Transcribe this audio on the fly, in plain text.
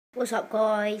What's up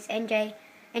guys,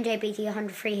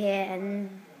 NJBT103 here,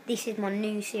 and this is my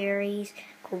new series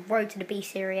called Road to the B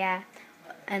Serie. As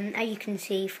you can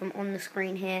see from on the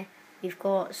screen here, we've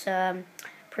got some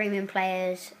premium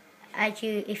players.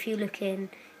 If you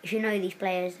know these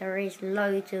players, there is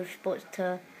loads of spots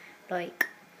to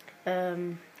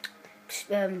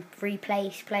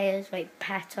replace players like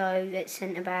Pato at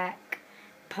centre back,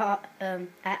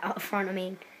 up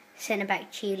front. Centre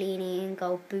back Chiellini in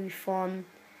goal, Buffon.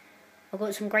 I've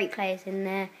got some great players in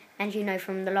there. And you know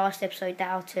from the last episode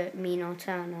that I took,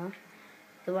 Turner,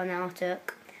 the one that I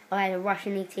took, I had a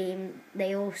Russian League team.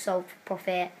 They all sold for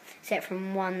profit, except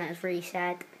from one that was really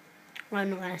sad. Well,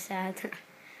 not that sad.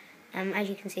 As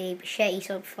you can see, Bichetti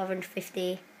sold for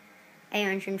 550,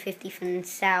 850 from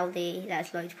Saudi,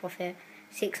 that's loads of profit,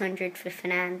 600 for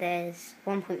Fernandez,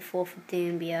 1.4 for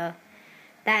Doumbia.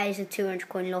 That is a 200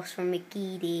 coin loss from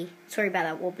McGeady. Sorry about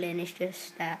that wobbling, it's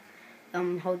just that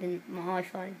I'm holding my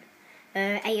iPhone.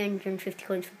 850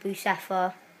 coins for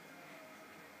Busafa,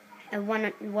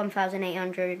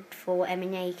 1,800 for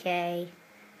Emenike,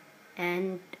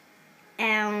 and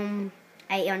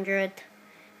 800,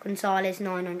 Gonzalez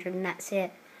 900, and that's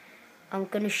it. I'm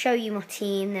going to show you my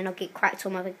team, then I'll get cracked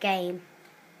on with a game.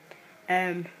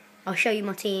 I'll show you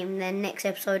my team, then next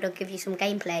episode I'll give you some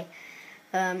gameplay.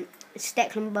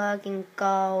 Stecklenburg in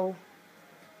goal,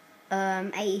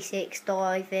 86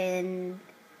 diving.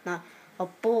 No, I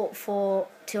bought for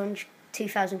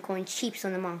 2,000 coins, cheapest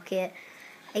on the market.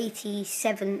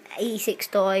 86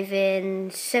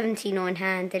 diving, 79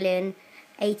 handling,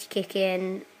 80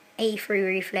 kicking, 83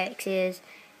 reflexes,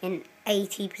 and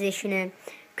 80 positioning.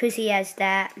 Because he has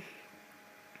that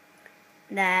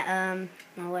where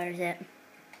is it?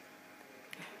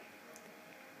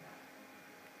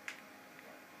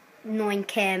 9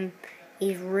 chem,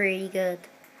 he's really good.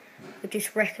 I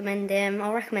just recommend him.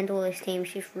 I'll recommend all his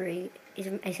teams.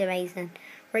 It's amazing.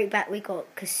 Right back we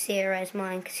got Caceres,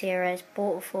 Caceres,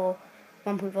 bought for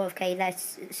 1.5k.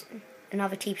 That's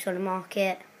another cheapest on the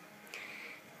market.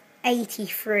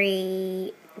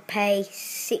 83 pace,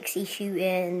 60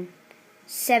 shooting,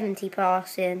 70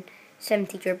 passing,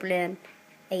 70 dribbling,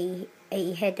 80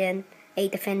 heading, 80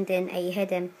 defending, 80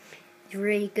 heading. He's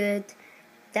really good.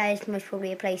 That is most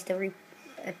probably a place to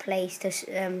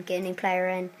get a new player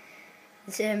in.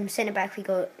 Centre back we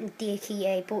got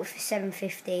Diakite, bought for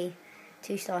 750,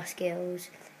 2-star skills,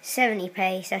 70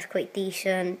 pace, that's quite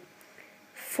decent.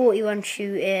 41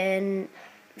 shooting,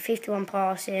 51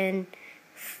 passing,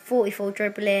 44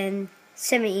 dribbling,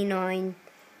 79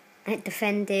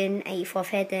 defending, 85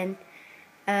 heading.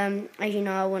 As you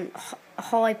know, I want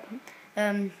high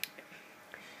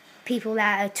people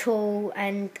that are tall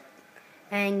and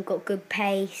got good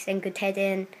pace and good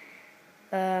heading.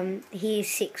 He is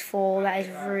 6'4", that is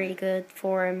really good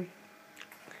for him.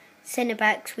 Centre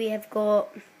backs, we have got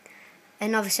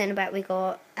another centre back. We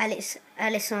got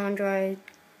Alessandro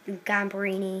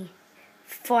Gambarini,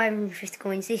 550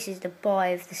 coins. This is the buy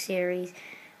of the series,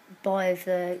 buy of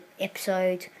the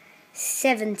episode.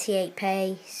 78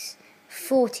 pace,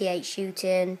 48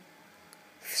 shooting,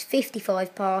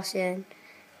 55 passing,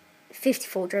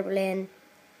 54 dribbling,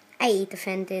 80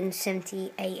 defending,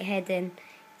 78 heading.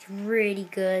 He's really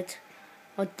good.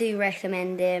 I do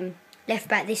recommend him. Left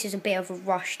back, this is a bit of a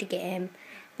rush to get him,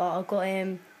 but I got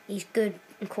him. He's good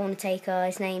corner taker.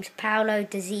 His name's Paolo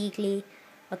De Ziegli.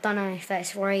 I don't know if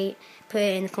that's right. Put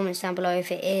it in the comments down below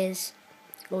if it is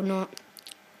or not.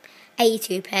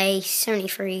 82 pace,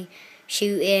 63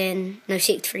 shooting,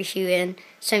 63 shooting,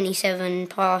 77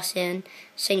 passing,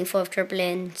 75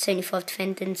 dribbling, 75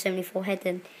 defending, 74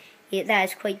 heading. Yeah, that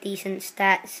is quite decent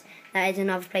stats. That is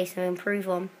another place to improve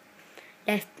on.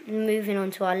 Moving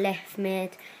on to our left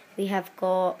mid, we have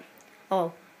got,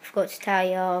 I forgot to tell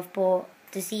you, I've bought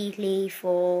De Ziegli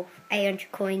for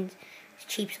 800 coins. It's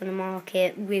cheapest on the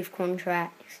market with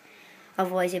contracts.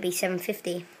 Otherwise it'd be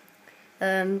 750.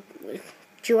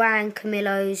 Joan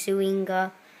Camilo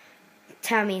Zuinga,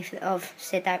 tell me if I've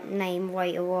said that name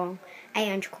right or wrong.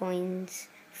 800 coins,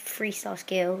 3-star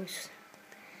skills,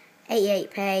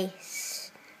 88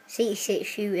 pace, 66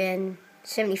 shooting,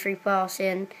 73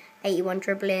 passing, 81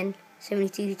 dribbling,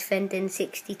 72 defending,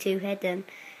 62 heading.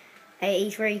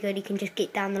 He's really good. He can just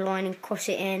get down the line and cross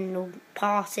it in or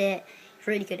pass it. He's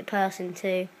really good at passing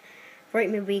too. Right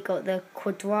mid we got the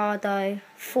Quadrado,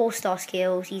 4-star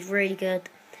skills. He's really good.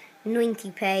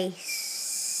 90 pace,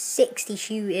 60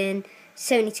 shooting,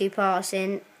 72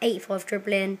 passing, 85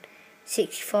 dribbling,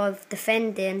 65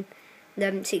 defending,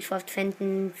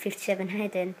 57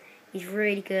 heading. He's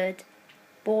really good.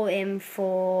 Bought him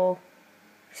for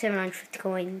 750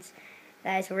 coins.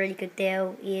 That is a really good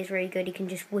deal. He is really good. He can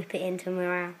just whip it into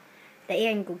morale. that he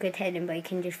ain't got good heading, but he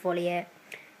can just volley it.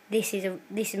 This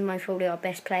is my probably our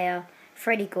best player,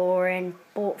 Freddie Gorin,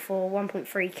 bought for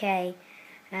 1.3k,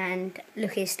 and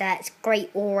look at his stats, great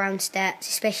all-round stats,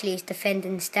 especially his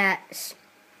defending stats.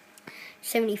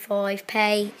 75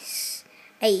 pace,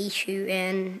 80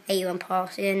 shooting, 81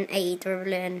 passing, 80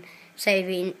 dribbling,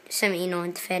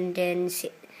 79 defending,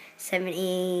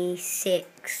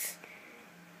 76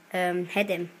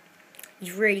 heading.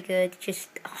 He's really good. Just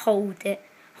hold it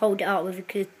up with a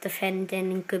good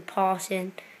defending and good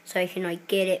passing, so he can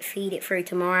get it, feed it through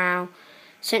to Morale.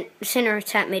 Centre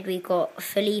attack mid, we got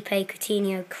Felipe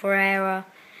Coutinho Carrera,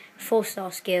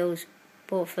 4-star skills,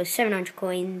 bought for 700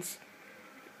 coins,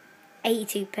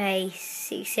 82 pace,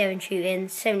 67 shooting,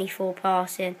 74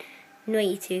 passing,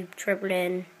 92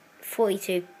 dribbling,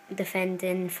 42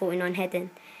 defending, 49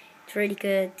 heading. It's really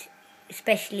good,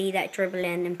 especially that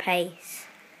dribbling and pace.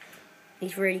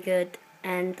 He's really good,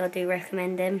 and I do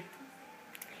recommend him.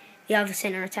 The other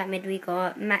centre attack mid, we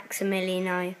got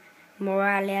Maximiliano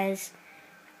Morales,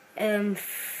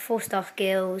 4-star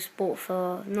skills, bought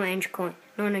for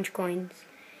 900 coins,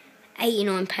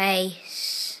 89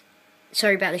 pace,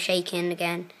 sorry about the shaking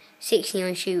again,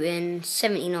 69 shooting,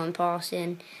 79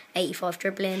 passing, 85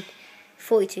 dribbling,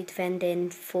 42 defending,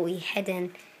 40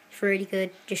 heading. It's really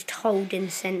good, just holding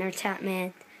centre attack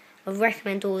mid. I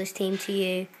recommend all this team to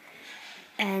you.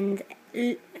 And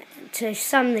to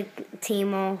sum the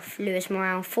team off, Luis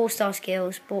Morale, 4-star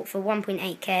skills, bought for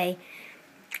 1.8k,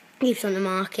 keeps on the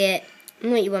market,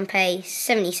 91 pace,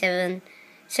 77,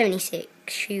 76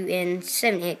 shooting,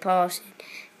 78 passing,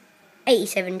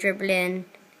 87 dribbling,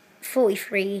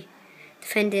 43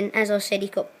 defending. As I said,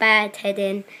 he's got bad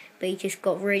heading, but he just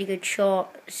got really good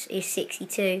shots. He's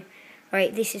 62.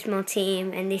 Right, this is my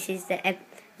team, and this is the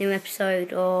new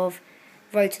episode of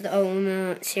Road to the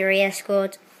Ultimate Serie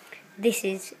squad. This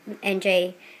is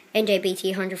NJBT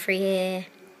 103 here.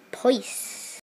 Peace.